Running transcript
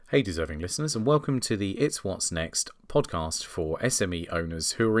Hey deserving listeners, and welcome to the It's What's Next podcast for SME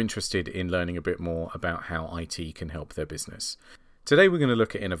owners who are interested in learning a bit more about how IT can help their business. Today we're going to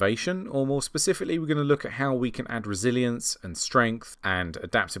look at innovation, or more specifically we're going to look at how we can add resilience and strength and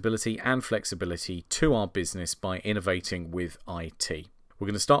adaptability and flexibility to our business by innovating with IT. We're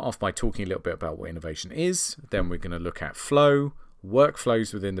going to start off by talking a little bit about what innovation is, then we're going to look at flow,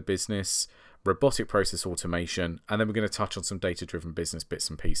 workflows within the business, robotic process automation, and then we're going to touch on some data-driven business bits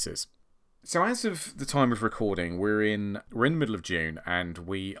and pieces. So as of the time of recording, we're in the middle of June, and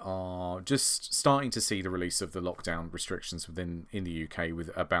we are just starting to see the release of the lockdown restrictions in the UK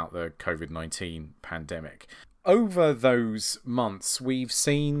about the COVID-19 pandemic. Over those months, we've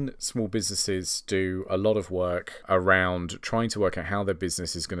seen small businesses do a lot of work around trying to work out how their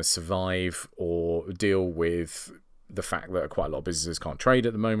business is going to survive or deal with the fact that quite a lot of businesses can't trade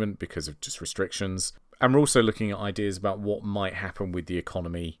at the moment because of just restrictions. And we're also looking at ideas about what might happen with the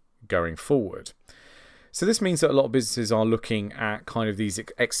economy going forward. So this means that a lot of businesses are looking at kind of these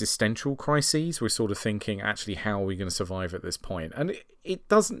existential crises. We're sort of thinking, actually, how are we going to survive at this point? And it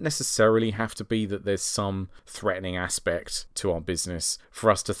doesn't necessarily have to be that there's some threatening aspect to our business for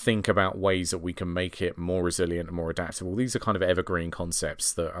us to think about ways that we can make it more resilient and more adaptable. These are kind of evergreen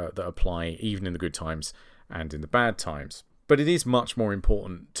concepts that apply even in the good times and in the bad times. But it is much more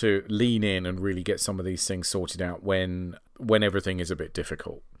important to lean in and really get some of these things sorted out when everything is a bit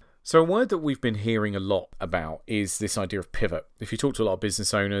difficult. So a word that we've been hearing a lot about is this idea of pivot. If you talk to a lot of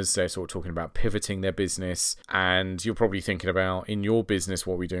business owners, they're sort of talking about pivoting their business, and you're probably thinking about, in your business,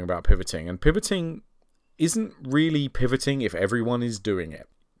 what we're doing about pivoting. And pivoting isn't really pivoting if everyone is doing it.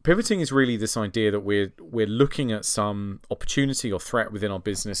 Pivoting is really this idea that we're looking at some opportunity or threat within our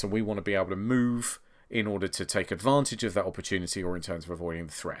business, and we want to be able to move in order to take advantage of that opportunity or in terms of avoiding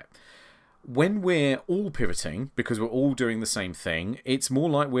the threat. When we're all pivoting, because we're all doing the same thing, it's more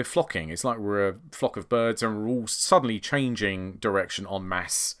like we're flocking. It's like we're a flock of birds and we're all suddenly changing direction en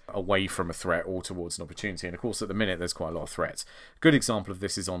masse away from a threat or towards an opportunity. And of course, at the minute, there's quite a lot of threats. A good example of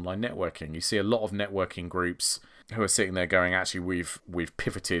this is online networking. You see a lot of networking groups who are sitting there going, actually, we've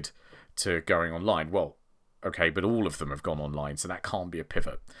pivoted to going online. Well, okay, but all of them have gone online, so that can't be a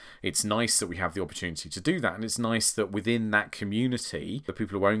pivot. It's nice that we have the opportunity to do that, and it's nice that within that community, the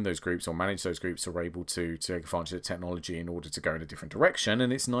people who own those groups or manage those groups are able to take advantage of technology in order to go in a different direction,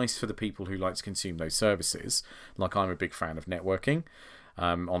 and it's nice for the people who like to consume those services. Like, I'm a big fan of networking.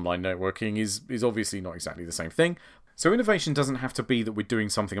 Online networking is obviously not exactly the same thing. So innovation doesn't have to be that we're doing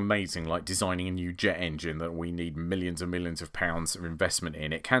something amazing like designing a new jet engine that we need millions and millions of pounds of investment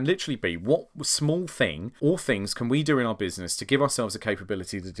in. It can literally be what small thing or things can we do in our business to give ourselves a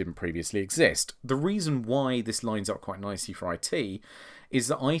capability that didn't previously exist. The reason why this lines up quite nicely for IT is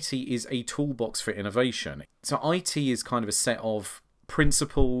that IT is a toolbox for innovation. So IT is kind of a set of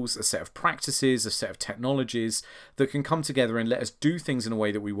principles, a set of practices, a set of technologies that can come together and let us do things in a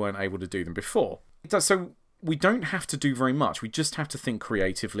way that we weren't able to do them before. So we don't have to do very much. We just have to think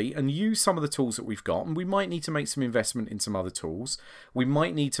creatively and use some of the tools that we've got. And we might need to make some investment in some other tools. We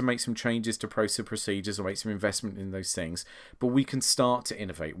might need to make some changes to process procedures or make some investment in those things. But we can start to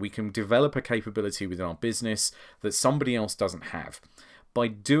innovate. We can develop a capability within our business that somebody else doesn't have. By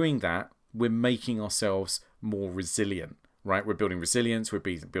doing that, we're making ourselves more resilient, right? We're building resilience, we're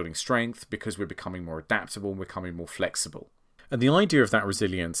building strength because we're becoming more adaptable, we're becoming more flexible. And the idea of that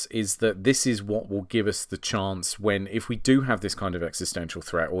resilience is that this is what will give us the chance when, if we do have this kind of existential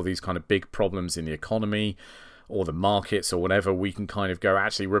threat or these kind of big problems in the economy or the markets or whatever, we can kind of go,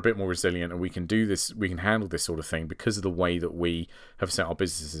 actually, we're a bit more resilient and we can do this, we can handle this sort of thing because of the way that we have set our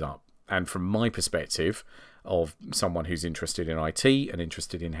businesses up. And from my perspective of someone who's interested in IT and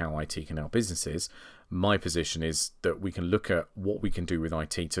interested in how IT can help businesses, my position is that we can look at what we can do with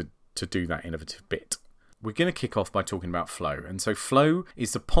IT to do that innovative bit. We're going to kick off by talking about flow. And so flow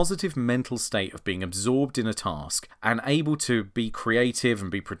is the positive mental state of being absorbed in a task and able to be creative and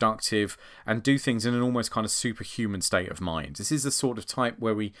be productive and do things in an almost kind of superhuman state of mind. This is the sort of type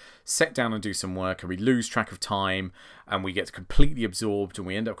where we sit down and do some work and we lose track of time and we get completely absorbed and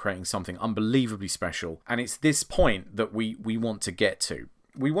we end up creating something unbelievably special. And it's this point that we want to get to.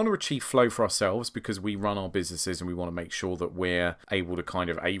 We want to achieve flow for ourselves because we run our businesses and we want to make sure that we're able to kind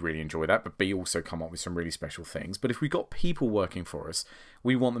of A, really enjoy that, but B, also come up with some really special things. But if we've got people working for us,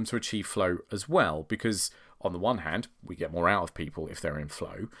 we want them to achieve flow as well because on the one hand, we get more out of people if they're in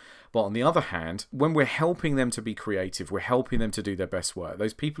flow. But on the other hand, when we're helping them to be creative, we're helping them to do their best work.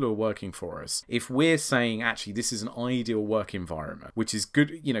 Those people who are working for us, if we're saying, actually, this is an ideal work environment, which is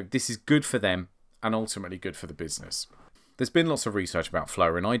good, this is good for them and ultimately good for the business. There's been lots of research about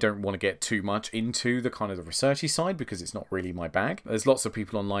flow, and I don't want to get too much into the kind of the researchy side because it's not really my bag. There's lots of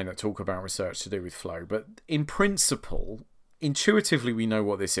people online that talk about research to do with flow, but in principle, intuitively we know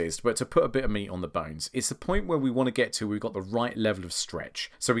what this is, but to put a bit of meat on the bones, it's the point where we want to get to we've got the right level of stretch.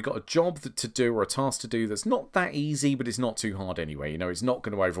 So we've got a job to do or a task to do that's not that easy, but it's not too hard anyway. It's not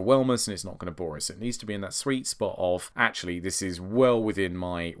going to overwhelm us and it's not going to bore us. It needs to be in that sweet spot of, actually, this is well within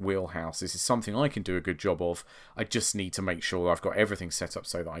my wheelhouse. This is something I can do a good job of. I just need to make sure I've got everything set up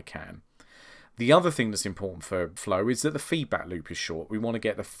so that I can. The other thing that's important for flow is that the feedback loop is short. We want to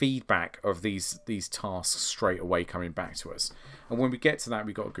get the feedback of these tasks straight away coming back to us. And when we get to that,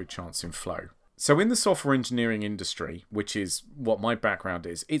 we've got a good chance in flow. So in the software engineering industry, which is what my background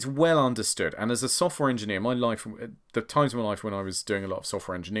is, it's well understood. And as a software engineer, the times of my life when I was doing a lot of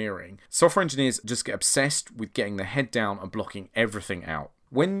software engineers just get obsessed with getting their head down and blocking everything out.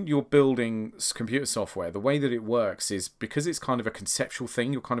 When you're building computer software, the way that it works is because it's kind of a conceptual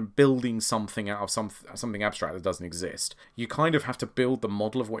thing, you're kind of building something out of something abstract that doesn't exist. You kind of have to build the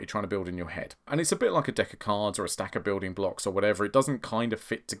model of what you're trying to build in your head. And it's a bit like a deck of cards or a stack of building blocks or whatever. It doesn't kind of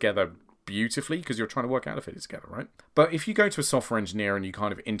fit together beautifully because you're trying to work out how to fit it together, right? But if you go to a software engineer and you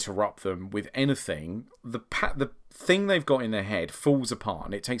kind of interrupt them with anything, the thing they've got in their head falls apart,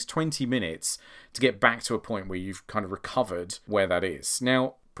 and it takes 20 minutes to get back to a point where you've kind of recovered where that is.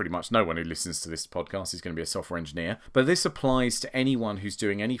 Now, pretty much no one who listens to this podcast is going to be a software engineer, but this applies to anyone who's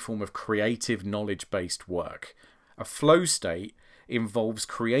doing any form of creative knowledge-based work. A flow state involves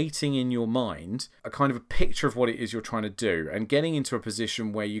creating in your mind a kind of a picture of what it is you're trying to do and getting into a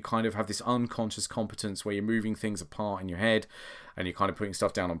position where you kind of have this unconscious competence where you're moving things apart in your head and you're kind of putting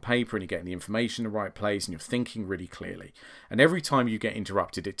stuff down on paper and you're getting the information in the right place and you're thinking really clearly. And every time you get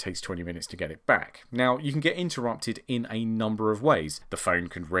interrupted, it takes 20 minutes to get it back. Now, you can get interrupted in a number of ways. The phone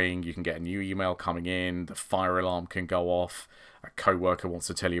can ring, you can get a new email coming in, the fire alarm can go off, a co-worker wants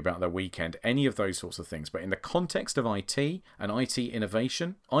to tell you about their weekend, any of those sorts of things. But in the context of IT and IT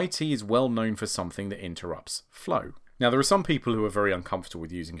innovation, IT is well known for something that interrupts flow. Now, there are some people who are very uncomfortable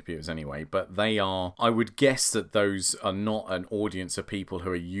with using computers anyway, but I would guess that those are not an audience of people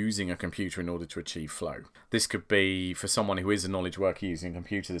who are using a computer in order to achieve flow. This could be, for someone who is a knowledge worker using a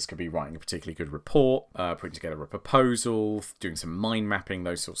computer, this could be writing a particularly good report, putting together a proposal, doing some mind mapping,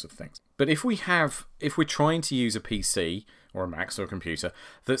 those sorts of things. But if we're trying to use a PC or a Mac or a computer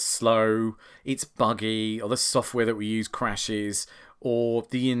that's slow, it's buggy, or the software that we use crashes, or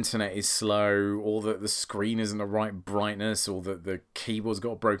the internet is slow, or that the screen isn't the right brightness, or that the keyboard's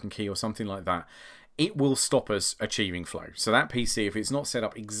got a broken key or something like that, it will stop us achieving flow. So that PC, if it's not set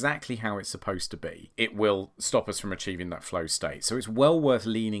up exactly how it's supposed to be, it will stop us from achieving that flow state. So it's well worth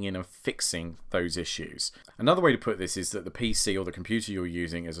leaning in and fixing those issues. Another way to put this is that the PC or the computer you're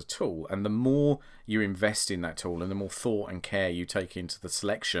using is a tool, and the more you invest in that tool and the more thought and care you take into the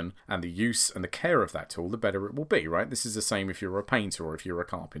selection and the use and the care of that tool, the better it will be, right? This is the same if you're a painter or if you're a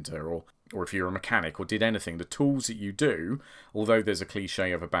carpenter or if you're a mechanic or did anything. The tools that you do, although there's a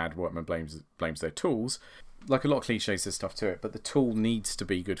cliche of a bad workman blames their tools, like a lot of cliches, there's stuff to it, but the tool needs to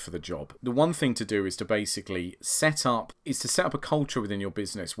be good for the job. The one thing to do is to basically set up a culture within your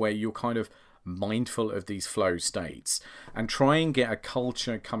business where you're kind of mindful of these flow states and try and get a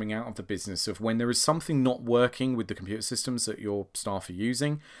culture coming out of the business of when there is something not working with the computer systems that your staff are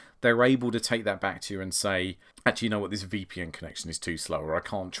using, they're able to take that back to you and say, actually, you know what, this VPN connection is too slow, or I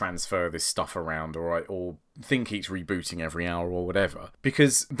can't transfer this stuff around, or ThinkEat's rebooting every hour or whatever,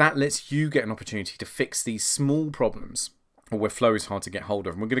 because that lets you get an opportunity to fix these small problems or where flow is hard to get hold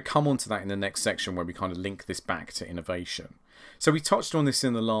of. And we're going to come on to that in the next section where we kind of link this back to innovation. So we touched on this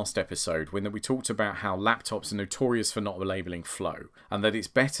in the last episode when we talked about how laptops are notorious for not labeling flow, and that it's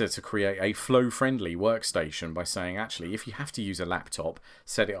better to create a flow-friendly workstation by saying, actually, if you have to use a laptop,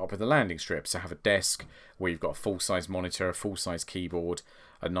 set it up with a landing strip. So have a desk where you've got a full-size monitor, a full-size keyboard,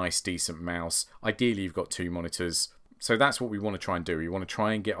 a nice decent mouse. Ideally, you've got 2 monitors. So that's what we want to try and do. We want to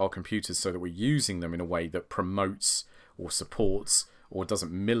try and get our computers so that we're using them in a way that promotes or supports or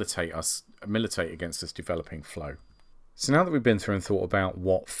doesn't militate against us developing flow. So now that we've been through and thought about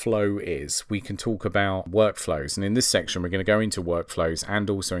what flow is, we can talk about workflows. And in this section, we're going to go into workflows and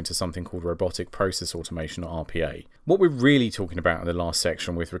also into something called robotic process automation, or RPA. What we're really talking about in the last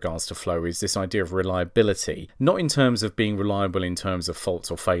section with regards to flow is this idea of reliability, not in terms of being reliable in terms of faults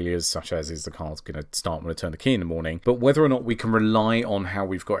or failures, such as is the car's going to start when I turn the key in the morning, but whether or not we can rely on how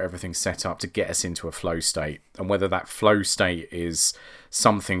we've got everything set up to get us into a flow state, and whether that flow state is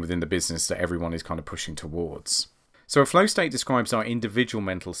something within the business that everyone is kind of pushing towards. So a flow state describes our individual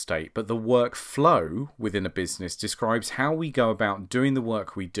mental state, but the workflow within a business describes how we go about doing the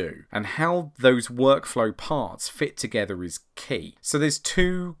work we do, and how those workflow parts fit together is key. So there's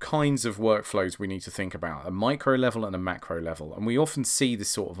two kinds of workflows we need to think about, a micro level and a macro level. And we often see this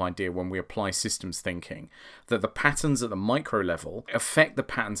sort of idea when we apply systems thinking, that the patterns at the micro level affect the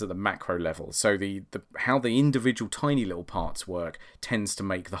patterns at the macro level. So how the individual tiny little parts work tends to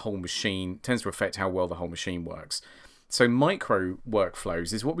affect how well the whole machine works. So micro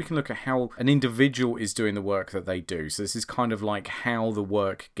workflows is what we can look at how an individual is doing the work that they do. So this is kind of like how the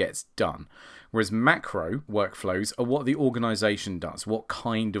work gets done. Whereas macro workflows are what the organization does, what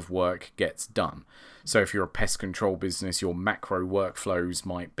kind of work gets done. So if you're a pest control business, your macro workflows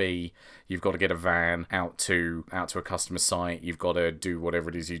might be you've got to get a van out to a customer site, you've got to do whatever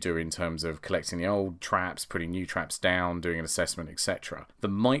it is you do in terms of collecting the old traps, putting new traps down, doing an assessment, etc. The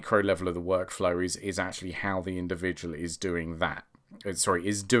micro level of the workflow is actually how the individual is doing that.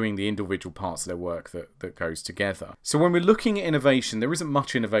 Is doing the individual parts of their work that goes together. So when we're looking at innovation, there isn't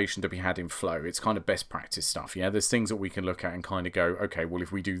much innovation to be had in flow. It's kind of best practice stuff. Yeah, there's things that we can look at and kind of go, okay, well,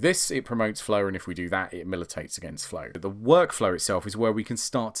 if we do this, it promotes flow, and if we do that, it militates against flow. But the workflow itself is where we can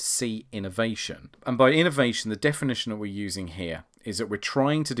start to see innovation. And by innovation, the definition that we're using here is that we're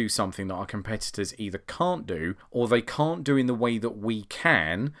trying to do something that our competitors either can't do or they can't do in the way that we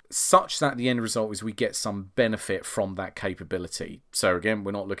can, such that the end result is we get some benefit from that capability. So again,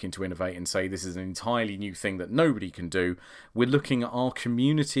 we're not looking to innovate and say this is an entirely new thing that nobody can do. We're looking at our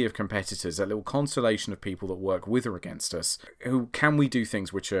community of competitors, that little constellation of people that work with or against us, who can we do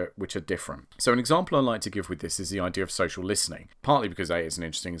things which are different. So an example I like to give with this is the idea of social listening, partly because it's an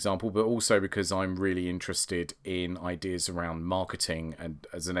interesting example, but also because I'm really interested in ideas around marketing, and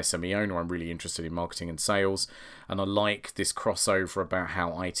as an SME owner, I'm really interested in marketing and sales, and I like this crossover about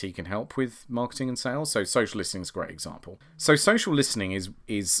how IT can help with marketing and sales. So social listening is a great example. So social listening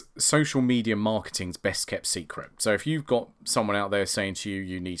is social media marketing's best kept secret. So if you've got someone out there saying to you,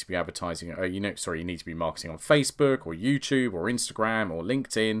 you need to be advertising, you need to be marketing on Facebook or YouTube or Instagram or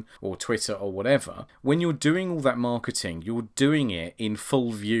LinkedIn or Twitter or whatever, when you're doing all that marketing, you're doing it in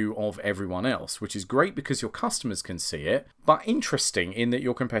full view of everyone else, which is great because your customers can see it, but interesting in that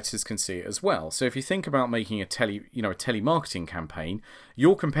your competitors can see it as well. So if you think about making a telemarketing campaign,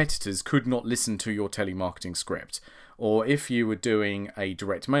 your competitors could not listen to your telemarketing script. Or if you were doing a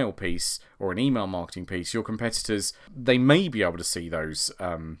direct mail piece or an email marketing piece, your competitors, they may be able to see those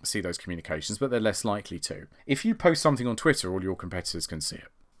communications, but they're less likely to. If you post something on Twitter, all your competitors can see it.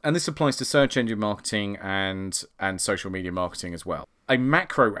 And this applies to search engine marketing and social media marketing as well. A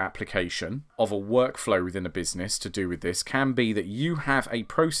macro application of a workflow within a business to do with this can be that you have a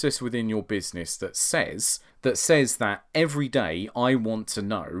process within your business that says that every day I want to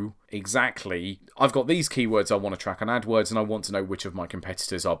know exactly, I've got these keywords I want to track on AdWords and I want to know which of my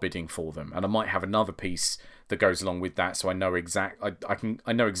competitors are bidding for them. And I might have another piece that goes along with that so I know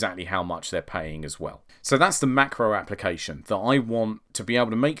I know exactly how much they're paying as well. So that's the macro application, that I want to be able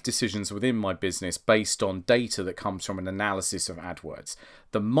to make decisions within my business based on data that comes from an analysis of AdWords.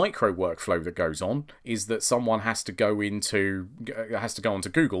 The micro workflow that goes on is that someone has to go onto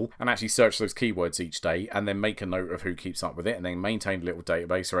Google and actually search those keywords each day and then make a note of who keeps up with it and then maintain a little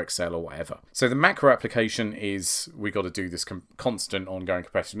database or Excel or whatever. So the macro application is we got to do this constant ongoing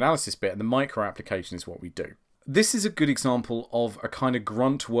competitive analysis bit, and the micro application is what we do. This is a good example of a kind of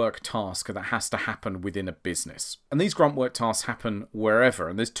grunt work task that has to happen within a business. And these grunt work tasks happen wherever.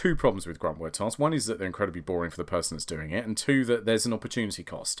 And there's two problems with grunt work tasks. One is that they're incredibly boring for the person that's doing it. And two, that there's an opportunity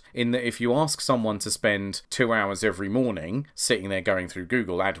cost. In that if you ask someone to spend 2 hours every morning sitting there going through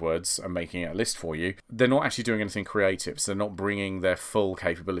Google AdWords and making a list for you, they're not actually doing anything creative. So they're not bringing their full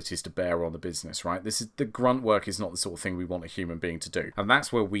capabilities to bear on the business, right? The grunt work is not the sort of thing we want a human being to do. And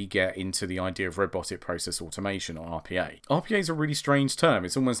that's where we get into the idea of robotic process automation, or RPA. RPA is a really strange term.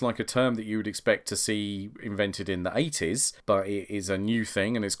 It's almost like a term that you would expect to see invented in the 80s, but it is a new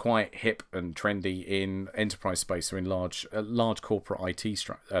thing and it's quite hip and trendy in enterprise space or in large corporate IT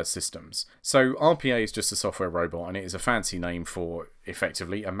systems. So RPA is just a software robot, and it is a fancy name for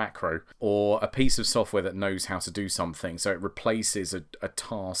effectively a macro or a piece of software that knows how to do something. So it replaces a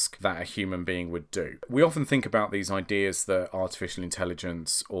task that a human being would do. We often think about these ideas that artificial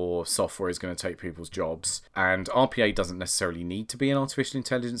intelligence or software is going to take people's jobs, and RPA doesn't necessarily need to be an artificial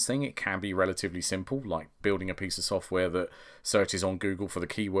intelligence thing. It can be relatively simple, like building a piece of software that searches on Google for the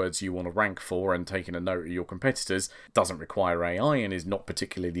keywords you want to rank for and taking a note of your competitors. Doesn't require AI and is not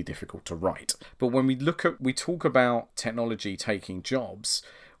particularly difficult to write. But when we talk about technology taking jobs,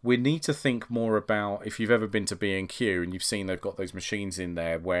 we need to think more about, if you've ever been to B&Q and you've seen they've got those machines in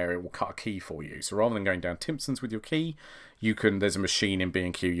there where it will cut a key for you. So rather than going down Timpson's with your key, there's a machine in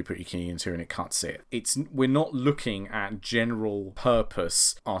B&Q you put your key into and it cuts it. We're not looking at general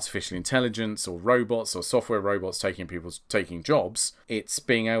purpose artificial intelligence or robots or software robots taking jobs. It's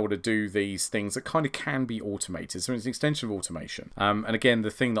being able to do these things that kind of can be automated. So it's an extension of automation. And again,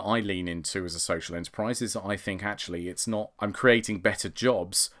 the thing that I lean into as a social enterprise is that I think actually it's not, I'm creating better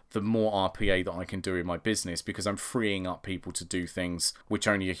jobs the more RPA that I can do in my business, because I'm freeing up people to do things which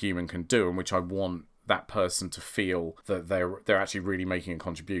only a human can do and which I want that person to feel that they're actually really making a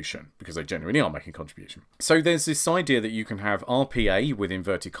contribution, because they genuinely are making a contribution. So there's this idea that you can have RPA with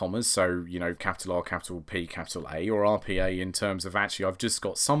inverted commas, so capital R, capital P, capital A, or RPA in terms of actually I've just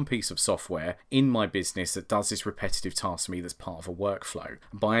got some piece of software in my business that does this repetitive task for me that's part of a workflow.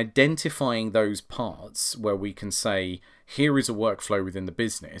 By identifying those parts where we can say, here is a workflow within the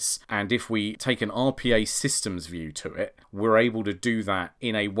business, and if we take an RPA systems view to it, we're able to do that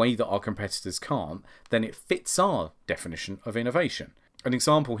in a way that our competitors can't, then it fits our definition of innovation. An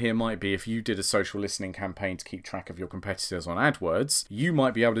example here might be if you did a social listening campaign to keep track of your competitors on AdWords, you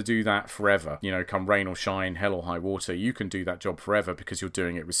might be able to do that forever. Come rain or shine, hell or high water, you can do that job forever because you're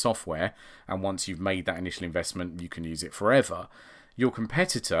doing it with software, and once you've made that initial investment, you can use it forever. Your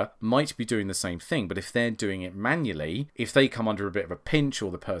competitor might be doing the same thing, but if they're doing it manually, if they come under a bit of a pinch,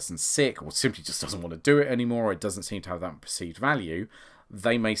 or the person's sick, or simply just doesn't want to do it anymore, or it doesn't seem to have that perceived value,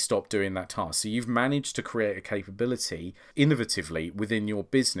 they may stop doing that task. So you've managed to create a capability innovatively within your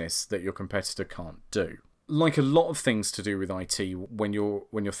business that your competitor can't do. Like a lot of things to do with IT, when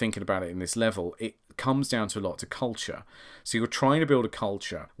you're thinking about it in this level, it comes down to a lot to culture. So you're trying to build a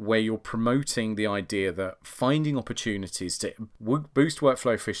culture where you're promoting the idea that finding opportunities to boost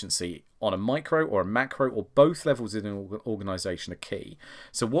workflow efficiency on a micro or a macro or both levels in an organization are key.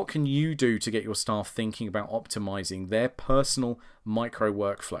 So what can you do to get your staff thinking about optimizing their personal micro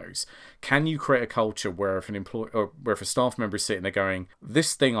workflows? Can you create a culture where if a staff member is sitting there going,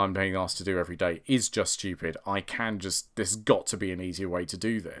 this thing I'm being asked to do every day is just stupid, there's got to be an easier way to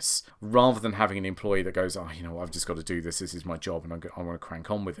do this, rather than having an employee that goes, I've just got to do this is my job and I want to crank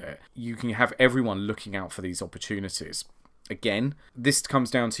on with it. You can have everyone looking out for these opportunities. Again, this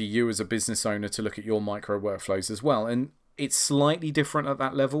comes down to you as a business owner to look at your micro workflows as well. And it's slightly different at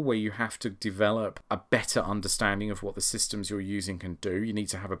that level where you have to develop a better understanding of what the systems you're using can do. You need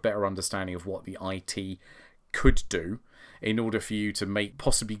to have a better understanding of what the IT could do in order for you to make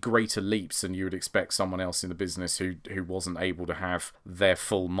possibly greater leaps than you would expect someone else in the business who wasn't able to have their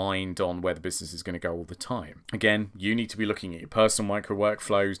full mind on where the business is going to go all the time. Again, you need to be looking at your personal micro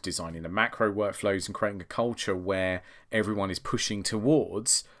workflows, designing the macro workflows, and creating a culture where everyone is pushing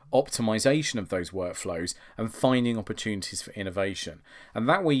towards optimization of those workflows and finding opportunities for innovation. And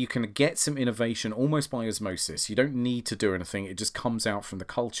that way you can get some innovation almost by osmosis. You don't need to do anything, it just comes out from the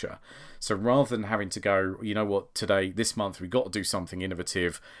culture. So rather than having to go, this month we've got to do something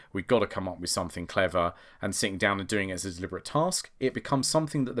innovative, we've got to come up with something clever, and sitting down and doing it as a deliberate task, it becomes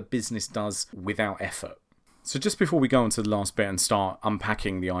something that the business does without effort. So just before we go on to the last bit and start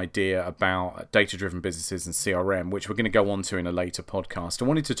unpacking the idea about data-driven businesses and CRM, which we're going to go on to in a later podcast, I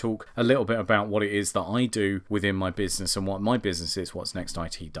wanted to talk a little bit about what it is that I do within my business and what my business is, What's Next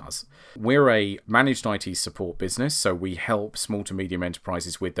IT does. We're a managed IT support business, so we help small to medium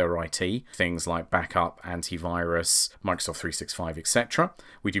enterprises with their IT, things like backup, antivirus, Microsoft 365, etc.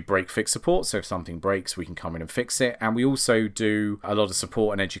 We do break-fix support, so if something breaks, we can come in and fix it. And we also do a lot of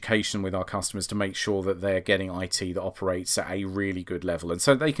support and education with our customers to make sure that they're getting IT that operates at a really good level. And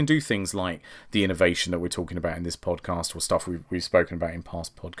so they can do things like the innovation that we're talking about in this podcast or stuff we've spoken about in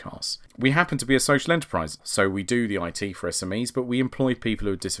past podcasts. We happen to be a social enterprise, so we do the IT for SMEs, but we employ people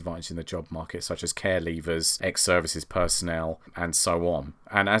who are disadvantaged in the job market, such as care leavers, ex-services personnel, and so on.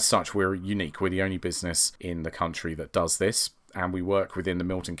 And as such, we're unique. We're the only business in the country that does this. And we work within the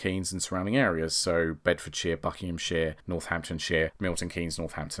Milton Keynes and surrounding areas, so Bedfordshire, Buckinghamshire, Northamptonshire, Milton Keynes,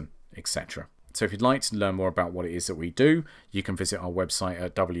 Northampton, etc. So if you'd like to learn more about what it is that we do, you can visit our website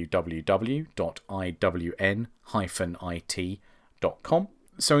at www.iwn-it.com.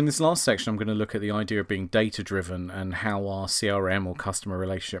 So in this last section, I'm going to look at the idea of being data-driven and how our CRM or customer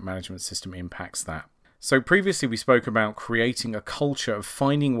relationship management system impacts that. So previously we spoke about creating a culture of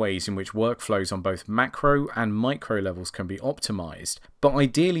finding ways in which workflows on both macro and micro levels can be optimized. But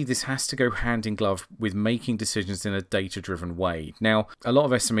ideally this has to go hand in glove with making decisions in a data-driven way. Now, a lot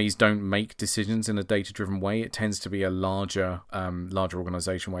of SMEs don't make decisions in a data-driven way. It tends to be a larger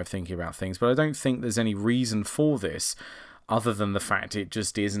organization way of thinking about things, but I don't think there's any reason for this other than the fact it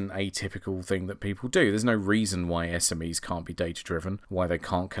just isn't a typical thing that people do. There's no reason why SMEs can't be data-driven, why they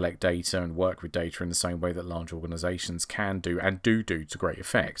can't collect data and work with data in the same way that large organisations can do and do to great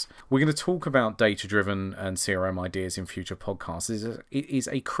effect. We're going to talk about data-driven and CRM ideas in future podcasts. It is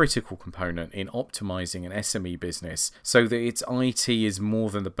a critical component in optimising an SME business so that its IT is more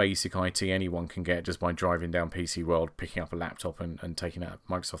than the basic IT anyone can get just by driving down PC World, picking up a laptop and taking out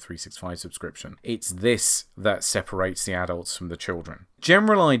a Microsoft 365 subscription. It's this that separates the adults from the children.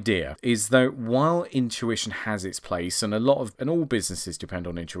 General idea is that while intuition has its place, and all businesses depend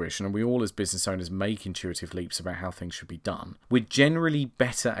on intuition, and we all as business owners make intuitive leaps about how things should be done, we're generally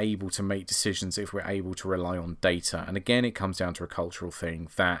better able to make decisions if we're able to rely on data. And again, it comes down to a cultural thing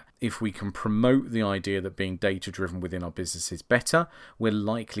that if we can promote the idea that being data-driven within our business is better, we're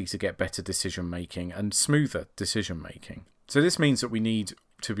likely to get better decision-making and smoother decision-making. So this means that we need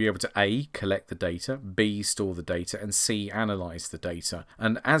to be able to A, collect the data, B, store the data, and C, analyse the data.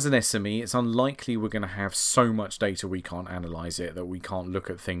 And as an SME, it's unlikely we're going to have so much data we can't analyse it, that we can't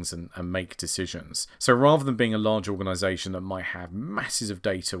look at things and make decisions. So rather than being a large organisation that might have masses of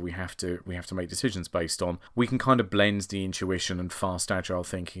data we have to make decisions based on, we can kind of blend the intuition and fast agile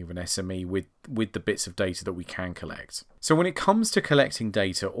thinking of an SME with the bits of data that we can collect. So when it comes to collecting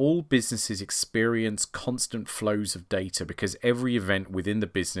data, all businesses experience constant flows of data because every event within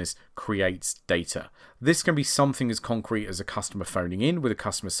the business creates data. This can be something as concrete as a customer phoning in with a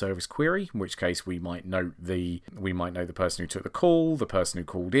customer service query, in which case we might know the person who took the call, the person who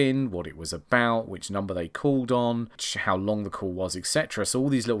called in, what it was about, which number they called on, how long the call was, etc. So all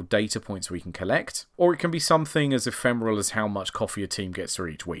these little data points we can collect. Or it can be something as ephemeral as how much coffee a team gets through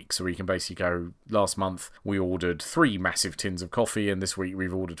each week. So we can basically go, last month we ordered 3 massive tins of coffee and this week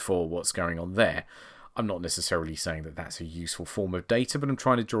we've ordered 4. What's going on there? I'm not necessarily saying that that's a useful form of data, but I'm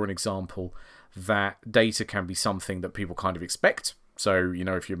trying to draw an example that data can be something that people kind of expect. So,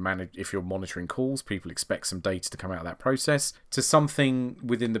 if you're monitoring calls, people expect some data to come out of that process, to something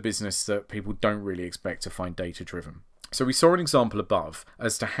within the business that people don't really expect to find data-driven. So we saw an example above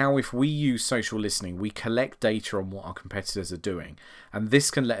as to how if we use social listening, we collect data on what our competitors are doing, and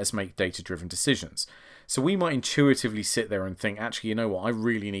this can let us make data-driven decisions. So we might intuitively sit there and think, actually, you know what, I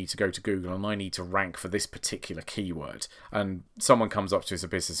really need to go to Google and I need to rank for this particular keyword. And someone comes up to us as a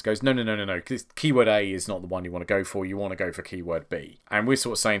business and goes, no, this keyword A is not the one you want to go for, you want to go for keyword B. And we're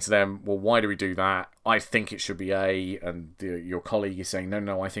sort of saying to them, well, why do we do that? I think it should be A, and your colleague is saying,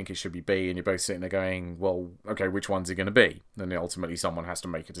 no, I think it should be B, and you're both sitting there going, well, okay, which one's it going to be? And ultimately someone has to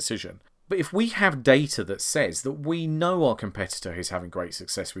make a decision. But if we have data that says that we know our competitor is having great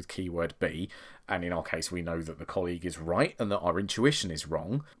success with keyword B, and in our case we know that the colleague is right and that our intuition is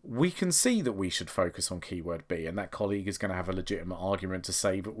wrong, we can see that we should focus on keyword B, and that colleague is going to have a legitimate argument to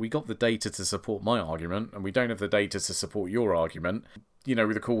say, but we got the data to support my argument and we don't have the data to support your argument.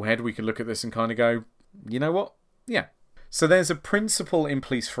 With a cool head we can look at this and kind of go, you know what? Yeah. So there's a principle in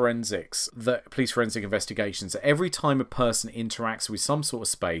police forensic investigations, that every time a person interacts with some sort of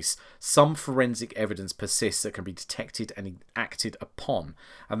space, some forensic evidence persists that can be detected and acted upon.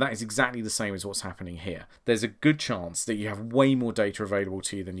 And that is exactly the same as what's happening here. There's a good chance that you have way more data available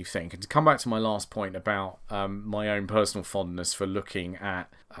to you than you think. And to come back to my last point about my own personal fondness for looking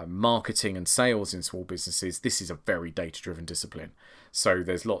at marketing and sales in small businesses, this is a very data-driven discipline. So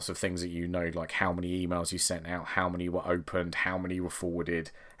there's lots of things that like how many emails you sent out, how many were opened, how many were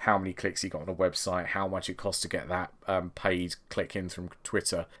forwarded, how many clicks you got on a website, how much it cost to get that paid click in from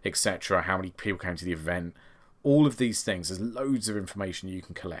Twitter, etc., how many people came to the event. All of these things, there's loads of information you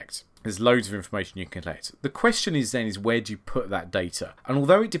can collect. The question is where do you put that data? And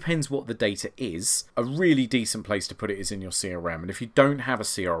although it depends what the data is, a really decent place to put it is in your CRM. And if you don't have a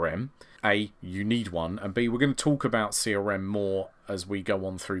CRM, A, you need one, and B, we're going to talk about CRM more as we go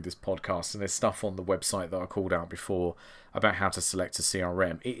on through this podcast, and there's stuff on the website that I called out before about how to select a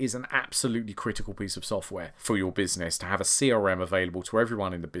CRM. It is an absolutely critical piece of software for your business to have a CRM available to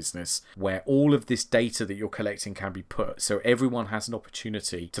everyone in the business where all of this data that you're collecting can be put, so everyone has an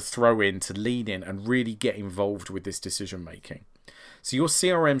opportunity to throw in, to lean in and really get involved with this decision making. So your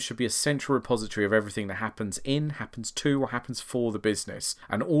CRM should be a central repository of everything that happens to, or happens for the business.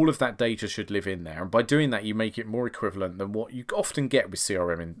 And all of that data should live in there. And by doing that, you make it more equivalent than what you often get with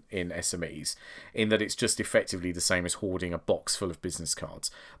CRM in SMEs, in that it's just effectively the same as hoarding a box full of business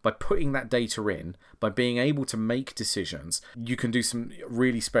cards. By putting that data in, by being able to make decisions, you can do some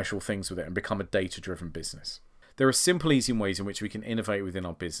really special things with it and become a data-driven business. There are simple, easy ways in which we can innovate within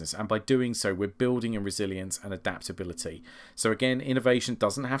our business, and by doing so, we're building in resilience and adaptability. So again, innovation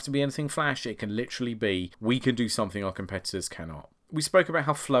doesn't have to be anything flash. It can literally be, we can do something our competitors cannot. We spoke about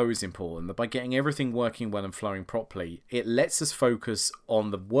how flow is important, that by getting everything working well and flowing properly, it lets us focus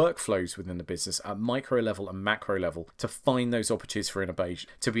on the workflows within the business at micro level and macro level to find those opportunities for innovation,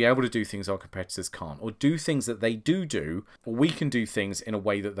 to be able to do things our competitors can't, or do things that they do, or we can do things in a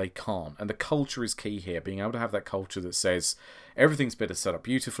way that they can't. And the culture is key here, being able to have that culture that says everything's better set up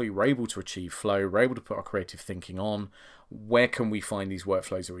beautifully, we're able to achieve flow, we're able to put our creative thinking on. Where can we find these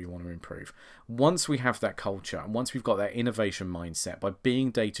workflows that we want to improve? Once we have that culture, and once we've got that innovation mindset, by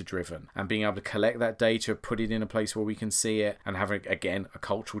being data driven and being able to collect that data, put it in a place where we can see it, and having, again, a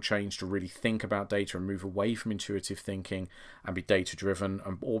cultural change to really think about data and move away from intuitive thinking and be data driven,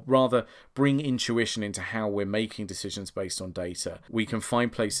 or rather bring intuition into how we're making decisions based on data, we can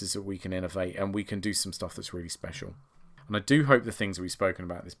find places that we can innovate and we can do some stuff that's really special. And I do hope the things that we've spoken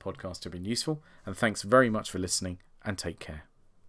about in this podcast have been useful, and thanks very much for listening, and take care.